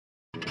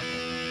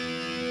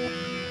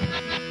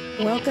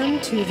Welcome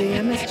to the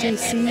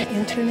MSJC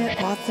Internet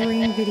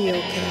Authoring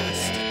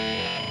Videocast.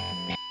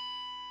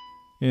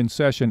 In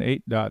session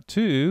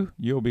 8.2,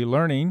 you'll be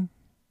learning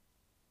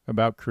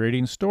about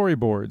creating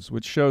storyboards,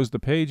 which shows the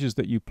pages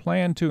that you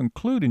plan to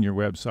include in your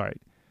website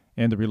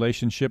and the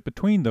relationship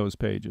between those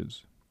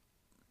pages.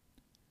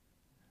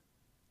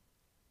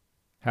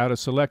 How to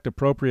select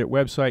appropriate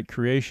website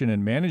creation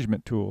and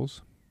management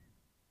tools.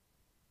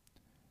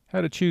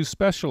 How to choose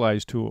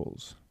specialized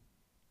tools.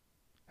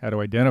 How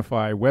to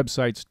identify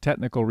websites'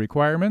 technical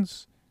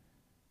requirements.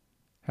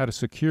 How to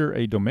secure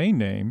a domain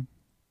name.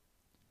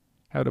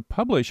 How to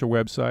publish a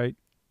website,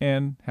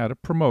 and how to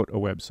promote a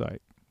website.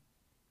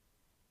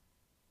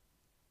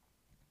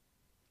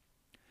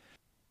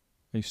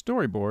 A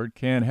storyboard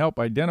can help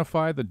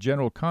identify the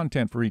general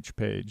content for each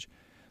page,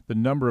 the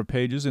number of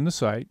pages in the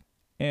site,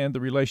 and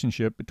the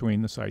relationship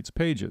between the site's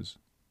pages.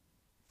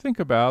 Think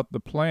about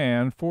the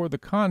plan for the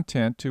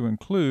content to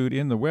include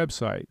in the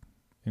website,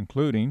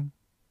 including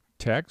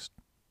text,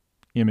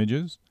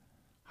 images,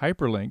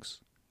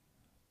 hyperlinks,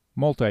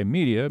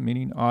 multimedia,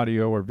 meaning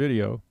audio or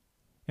video,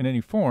 and any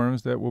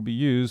forms that will be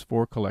used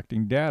for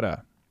collecting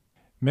data.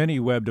 Many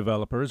web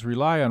developers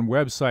rely on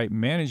website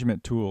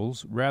management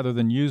tools rather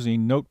than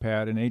using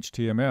Notepad and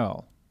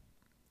HTML.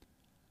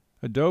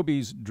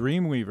 Adobe's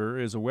Dreamweaver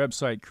is a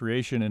website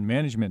creation and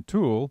management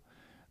tool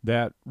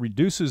that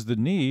reduces the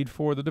need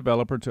for the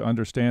developer to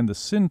understand the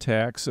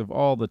syntax of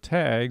all the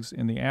tags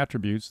and the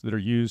attributes that are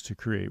used to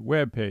create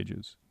web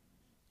pages.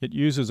 It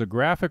uses a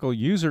graphical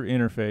user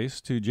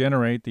interface to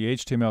generate the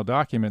HTML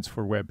documents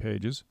for web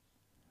pages,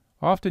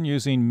 often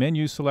using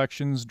menu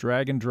selections,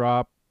 drag and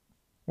drop,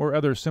 or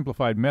other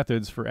simplified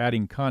methods for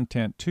adding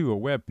content to a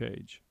web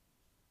page.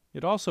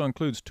 It also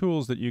includes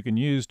tools that you can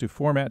use to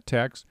format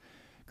text,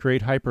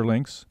 create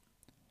hyperlinks,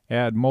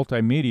 add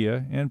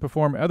multimedia, and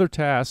perform other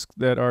tasks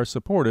that are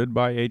supported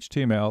by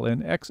HTML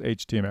and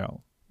XHTML.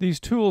 These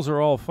tools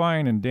are all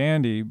fine and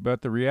dandy,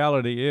 but the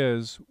reality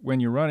is, when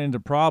you run into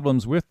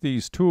problems with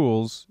these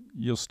tools,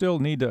 you'll still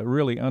need to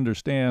really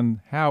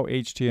understand how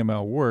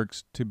HTML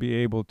works to be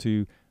able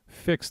to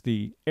fix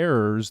the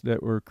errors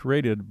that were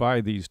created by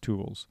these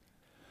tools.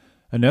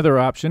 Another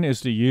option is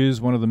to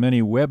use one of the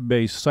many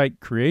web-based site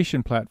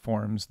creation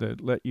platforms that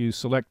let you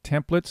select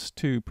templates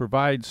to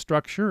provide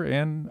structure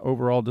and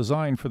overall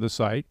design for the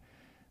site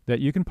that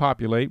you can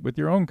populate with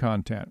your own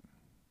content.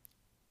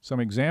 Some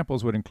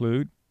examples would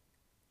include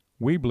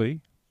Weebly,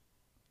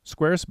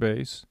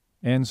 Squarespace,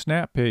 and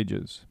Snap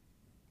Pages.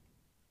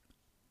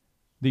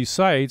 These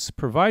sites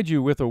provide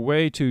you with a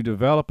way to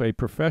develop a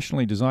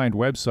professionally designed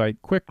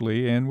website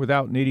quickly and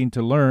without needing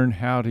to learn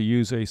how to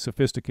use a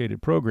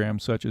sophisticated program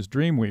such as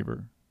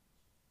Dreamweaver.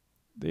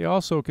 They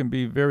also can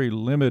be very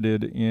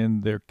limited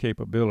in their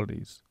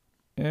capabilities,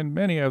 and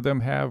many of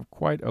them have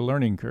quite a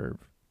learning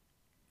curve.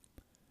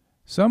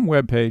 Some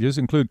web pages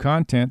include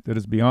content that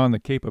is beyond the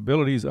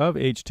capabilities of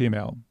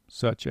HTML,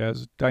 such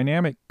as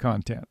dynamic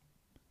content.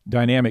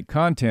 Dynamic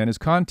content is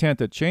content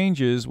that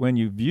changes when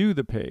you view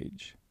the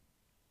page,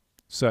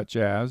 such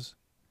as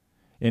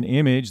an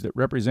image that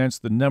represents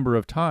the number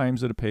of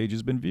times that a page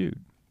has been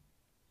viewed,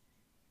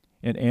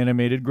 an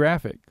animated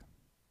graphic,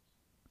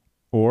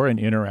 or an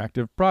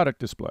interactive product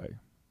display.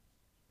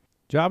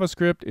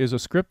 JavaScript is a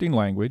scripting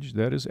language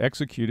that is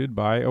executed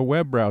by a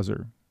web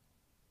browser.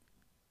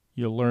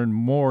 You'll learn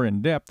more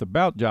in depth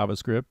about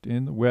JavaScript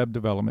in the Web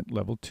Development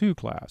Level 2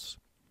 class.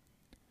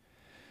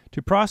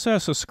 To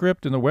process a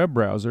script in the web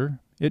browser,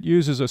 it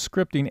uses a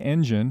scripting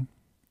engine.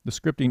 The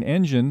scripting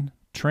engine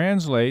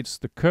translates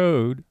the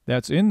code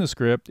that's in the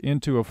script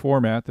into a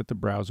format that the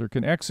browser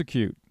can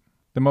execute.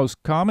 The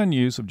most common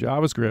use of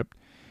JavaScript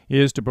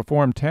is to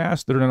perform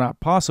tasks that are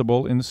not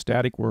possible in the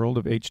static world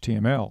of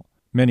HTML.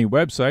 Many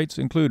websites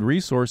include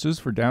resources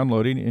for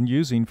downloading and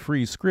using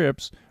free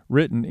scripts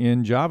written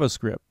in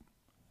JavaScript,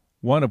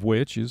 one of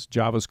which is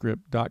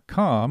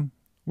javascript.com,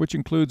 which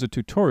includes a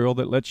tutorial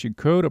that lets you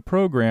code a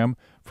program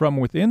from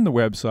within the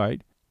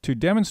website to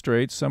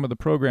demonstrate some of the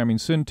programming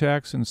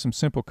syntax and some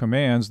simple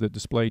commands that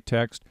display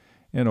text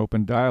and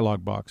open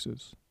dialog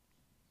boxes.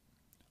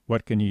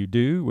 What can you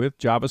do with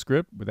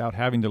JavaScript without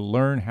having to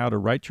learn how to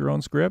write your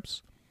own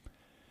scripts?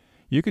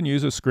 You can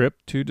use a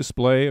script to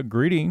display a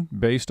greeting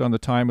based on the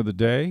time of the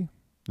day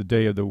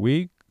of the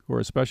week, or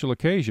a special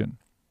occasion.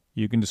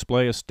 You can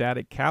display a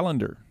static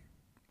calendar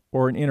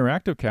or an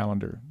interactive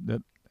calendar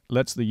that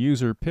lets the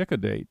user pick a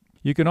date.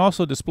 You can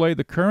also display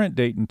the current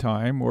date and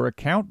time or a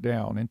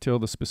countdown until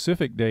the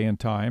specific day and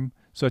time,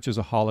 such as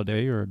a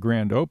holiday or a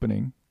grand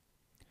opening.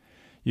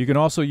 You can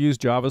also use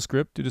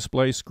JavaScript to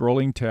display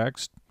scrolling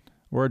text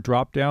or a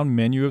drop-down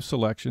menu of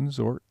selections,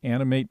 or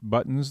animate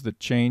buttons that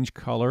change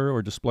color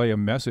or display a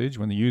message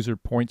when the user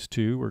points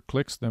to or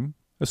clicks them.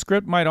 A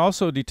script might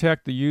also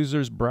detect the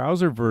user's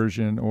browser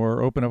version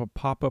or open up a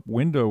pop-up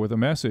window with a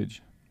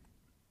message.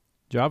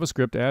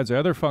 JavaScript adds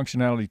other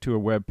functionality to a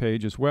web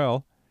page as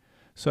well,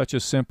 such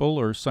as simple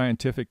or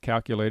scientific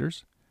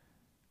calculators.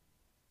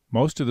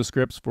 Most of the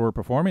scripts for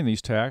performing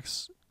these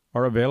tasks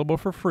are available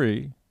for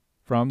free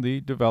from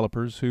the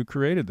developers who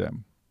created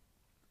them.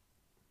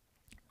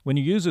 When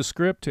you use a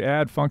script to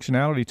add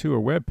functionality to a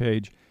web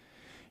page,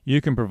 you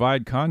can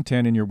provide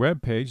content in your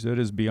web page that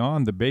is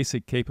beyond the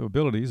basic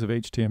capabilities of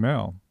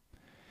HTML.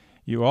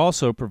 You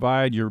also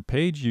provide your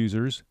page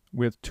users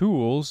with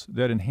tools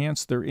that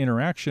enhance their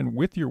interaction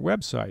with your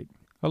website.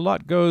 A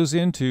lot goes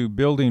into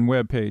building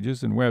web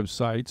pages and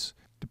websites.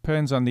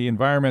 Depends on the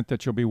environment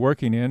that you'll be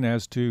working in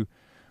as to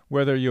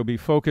whether you'll be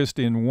focused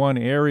in one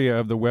area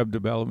of the web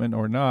development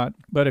or not.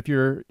 But if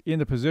you're in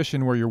the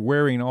position where you're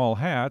wearing all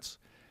hats,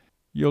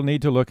 you'll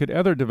need to look at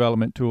other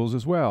development tools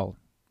as well,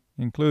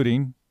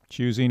 including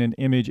choosing an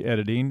image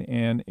editing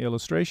and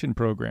illustration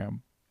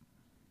program.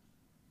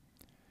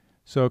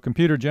 So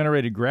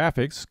computer-generated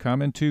graphics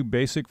come in two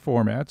basic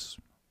formats: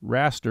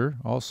 raster,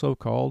 also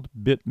called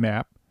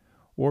bitmap,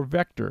 or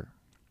vector.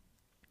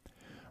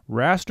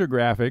 Raster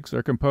graphics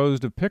are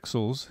composed of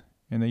pixels,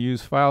 and they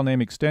use file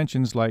name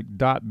extensions like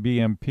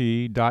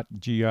 .bmp,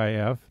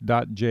 .gif,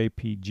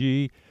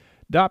 .jpg,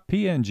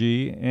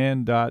 .png,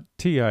 and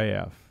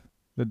 .tif.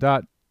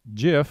 The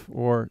 .gif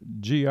or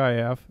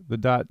GIF, the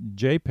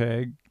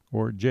 .jpeg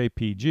or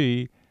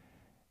JPG,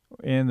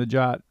 and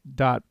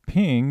the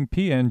 .ping,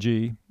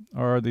 PNG,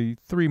 are the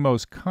three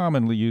most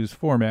commonly used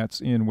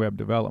formats in web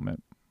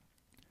development.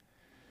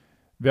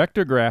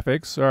 Vector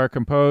graphics are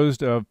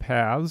composed of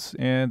paths,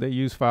 and they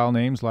use file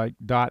names like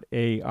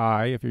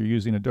 .ai if you're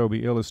using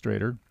Adobe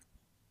Illustrator,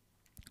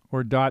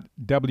 or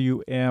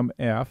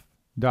 .wmf,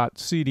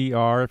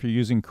 .cdr if you're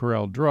using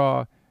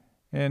CorelDRAW,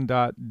 and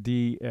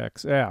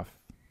 .dxf.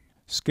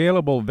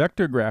 Scalable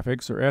vector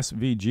graphics, or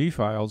SVG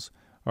files,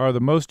 are the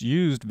most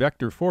used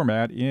vector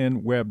format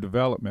in web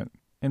development,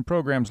 and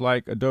programs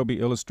like Adobe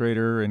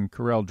Illustrator and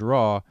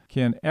CorelDRAW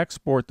can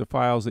export the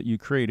files that you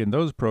create in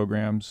those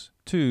programs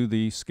to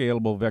the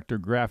scalable vector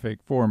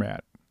graphic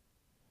format.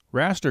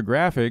 Raster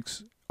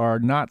graphics are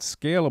not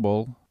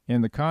scalable,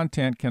 and the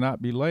content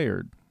cannot be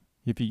layered.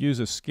 If you use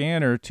a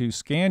scanner to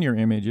scan your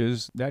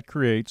images, that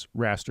creates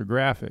raster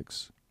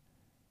graphics.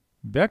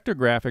 Vector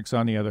graphics,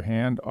 on the other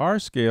hand, are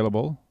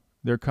scalable,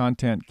 their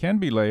content can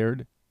be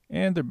layered,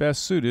 and they're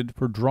best suited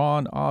for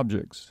drawn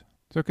objects.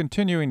 So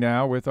continuing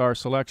now with our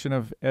selection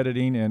of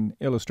editing and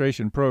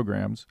illustration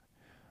programs,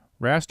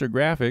 raster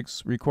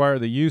graphics require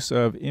the use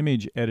of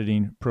image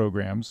editing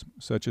programs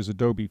such as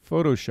Adobe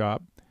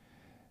Photoshop,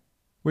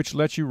 which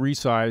lets you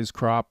resize,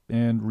 crop,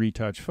 and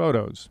retouch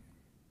photos.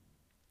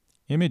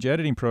 Image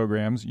editing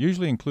programs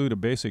usually include a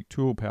basic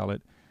tool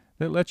palette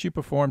that lets you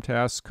perform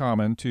tasks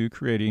common to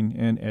creating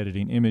and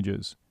editing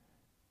images.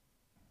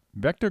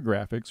 Vector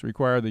graphics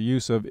require the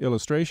use of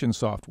illustration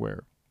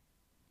software.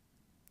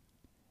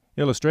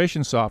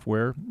 Illustration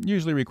software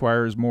usually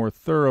requires more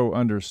thorough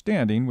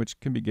understanding, which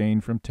can be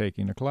gained from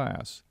taking a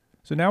class.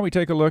 So now we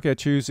take a look at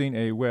choosing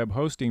a web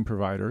hosting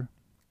provider,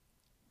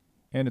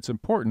 and it's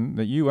important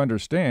that you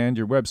understand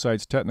your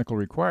website's technical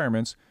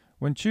requirements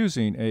when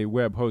choosing a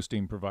web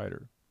hosting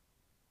provider.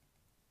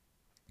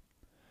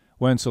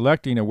 When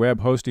selecting a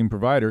web hosting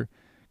provider,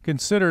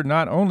 consider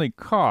not only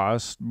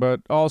cost,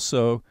 but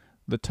also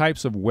the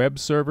types of web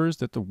servers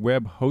that the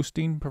web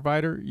hosting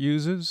provider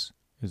uses.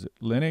 Is it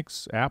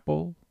Linux,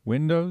 Apple,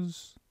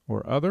 Windows,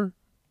 or other?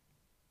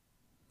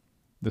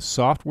 The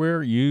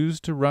software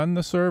used to run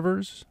the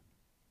servers?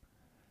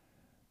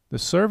 The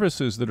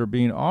services that are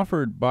being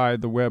offered by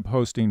the web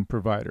hosting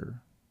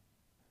provider.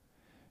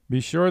 Be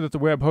sure that the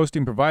web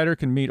hosting provider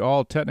can meet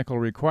all technical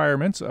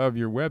requirements of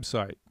your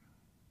website.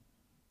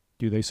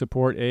 Do they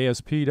support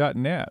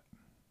ASP.NET?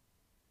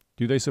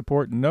 Do they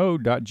support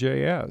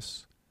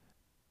Node.js?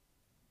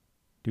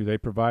 Do they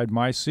provide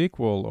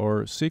MySQL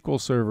or SQL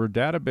Server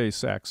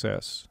database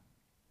access?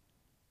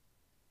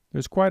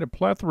 There's quite a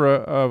plethora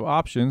of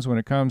options when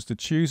it comes to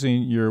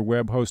choosing your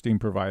web hosting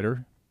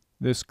provider.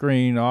 This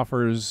screen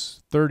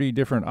offers 30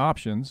 different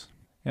options,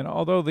 and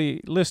although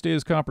the list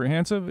is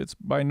comprehensive, it's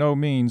by no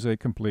means a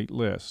complete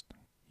list.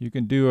 You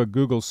can do a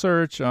Google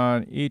search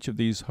on each of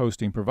these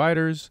hosting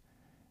providers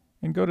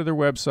and go to their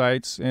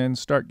websites and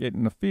start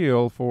getting a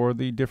feel for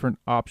the different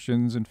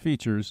options and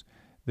features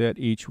that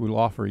each will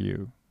offer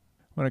you.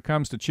 When it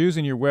comes to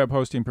choosing your web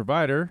hosting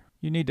provider,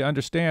 you need to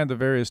understand the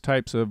various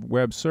types of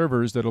web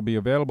servers that will be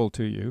available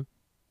to you,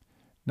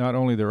 not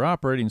only their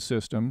operating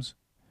systems,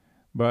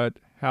 but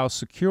how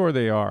secure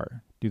they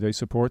are. Do they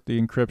support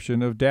the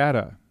encryption of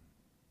data?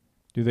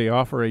 Do they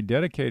offer a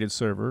dedicated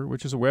server,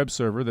 which is a web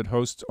server that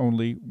hosts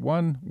only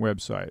one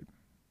website?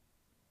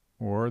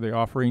 Or are they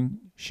offering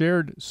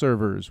shared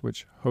servers,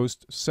 which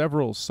host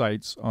several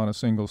sites on a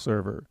single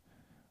server,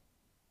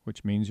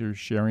 which means you're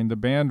sharing the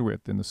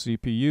bandwidth and the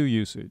CPU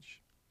usage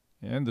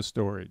and the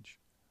storage,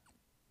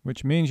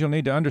 which means you'll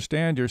need to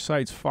understand your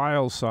site's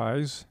file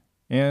size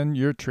and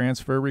your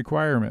transfer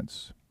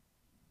requirements.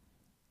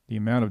 The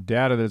amount of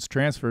data that's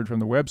transferred from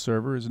the web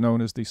server is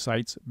known as the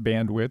site's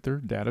bandwidth or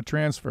data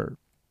transfer.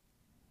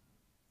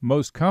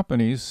 Most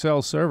companies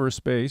sell server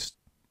space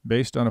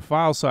based on a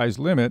file size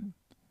limit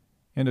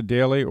and a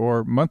daily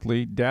or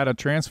monthly data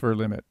transfer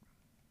limit.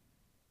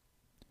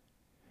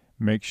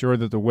 Make sure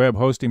that the web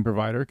hosting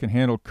provider can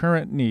handle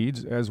current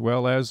needs as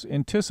well as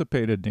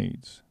anticipated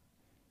needs.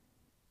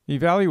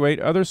 Evaluate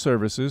other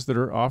services that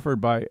are offered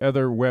by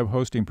other web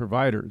hosting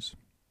providers.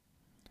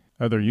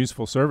 Other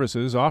useful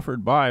services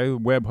offered by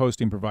web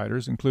hosting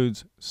providers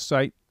includes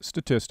site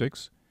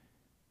statistics,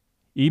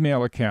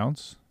 email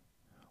accounts,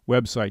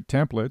 website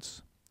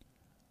templates,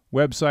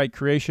 website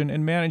creation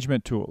and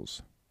management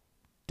tools,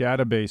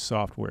 database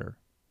software,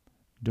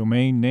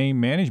 domain name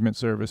management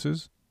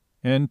services,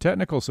 and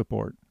technical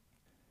support.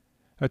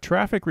 A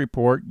traffic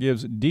report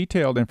gives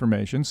detailed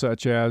information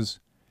such as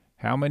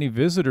how many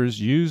visitors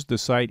used the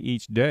site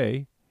each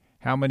day,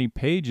 how many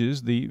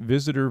pages the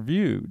visitor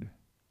viewed,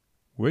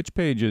 which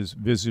pages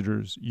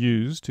visitors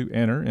used to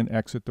enter and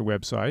exit the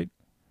website,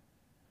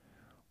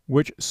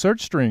 which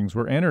search strings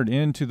were entered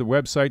into the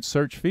website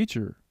search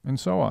feature, and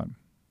so on.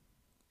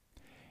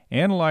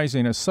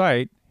 Analyzing a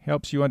site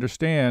helps you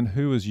understand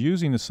who is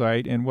using the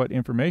site and what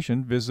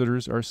information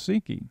visitors are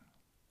seeking.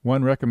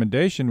 One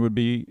recommendation would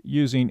be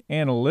using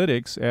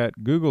analytics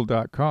at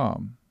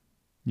google.com.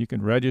 You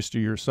can register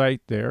your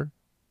site there,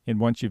 and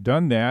once you've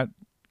done that,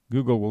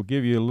 Google will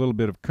give you a little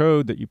bit of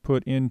code that you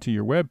put into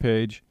your web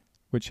page,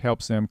 which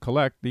helps them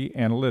collect the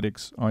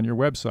analytics on your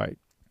website.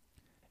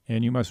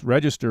 And you must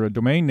register a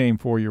domain name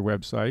for your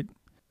website.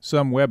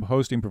 Some web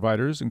hosting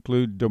providers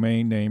include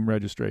domain name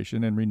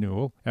registration and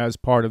renewal as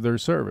part of their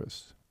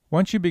service.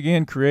 Once you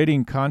begin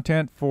creating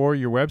content for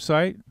your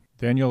website,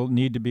 then you'll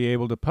need to be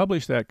able to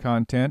publish that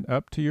content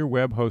up to your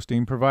web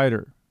hosting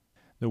provider.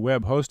 The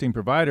web hosting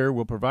provider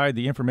will provide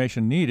the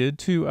information needed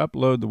to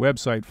upload the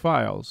website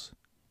files.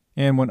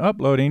 And when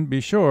uploading,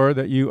 be sure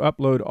that you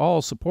upload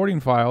all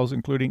supporting files,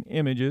 including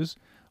images,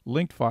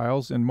 linked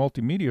files, and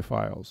multimedia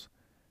files.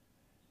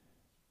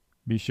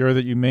 Be sure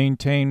that you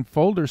maintain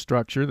folder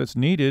structure that's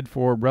needed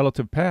for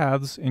relative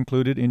paths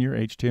included in your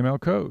HTML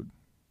code.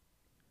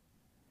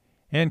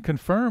 And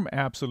confirm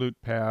absolute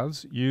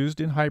paths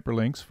used in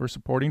hyperlinks for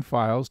supporting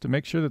files to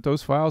make sure that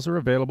those files are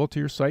available to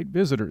your site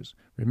visitors.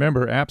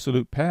 Remember,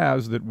 absolute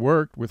paths that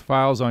worked with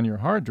files on your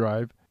hard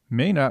drive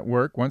may not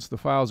work once the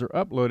files are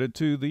uploaded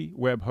to the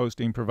web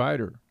hosting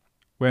provider.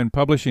 When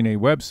publishing a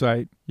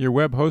website, your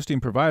web hosting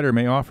provider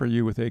may offer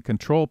you with a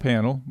control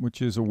panel,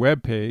 which is a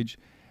web page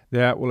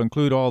that will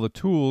include all the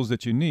tools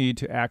that you need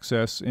to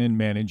access and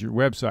manage your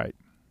website.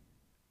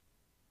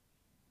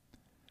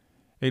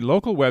 A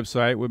local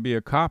website would be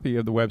a copy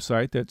of the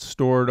website that's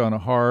stored on a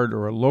hard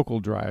or a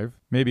local drive,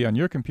 maybe on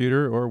your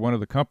computer or one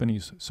of the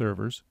company's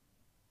servers.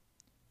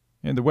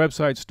 And the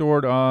website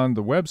stored on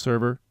the web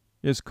server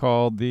is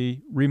called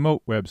the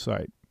remote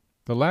website.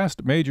 The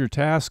last major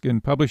task in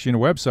publishing a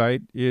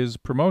website is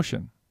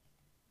promotion.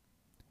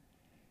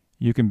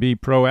 You can be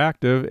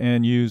proactive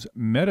and use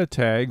meta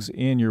tags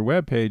in your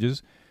web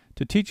pages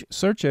to teach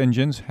search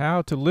engines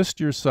how to list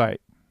your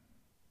site.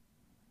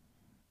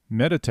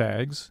 Meta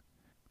tags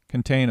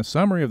contain a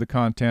summary of the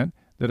content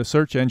that a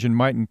search engine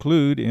might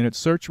include in its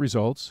search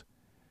results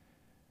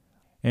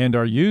and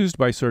are used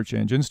by search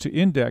engines to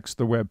index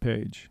the web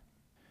page.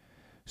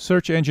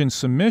 Search engine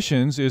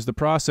submissions is the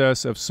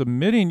process of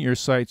submitting your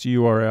site's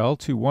URL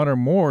to one or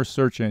more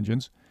search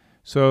engines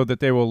so that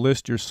they will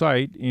list your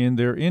site in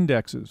their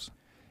indexes.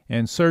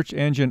 And search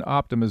engine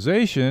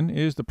optimization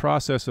is the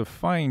process of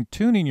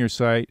fine-tuning your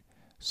site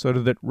so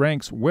that it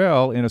ranks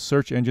well in a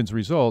search engine's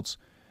results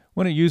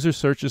when a user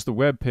searches the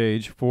web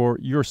page for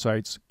your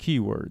site's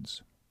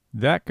keywords.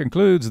 That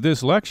concludes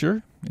this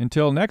lecture.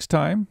 Until next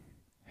time,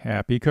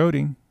 happy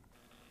coding.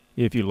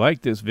 If you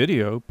liked this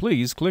video,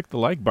 please click the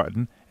like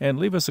button and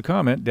leave us a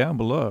comment down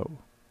below.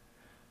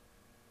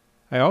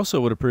 I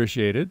also would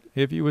appreciate it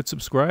if you would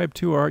subscribe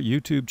to our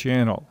YouTube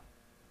channel.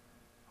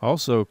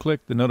 Also,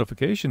 click the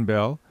notification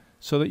bell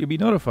so that you'll be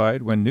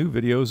notified when new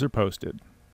videos are posted.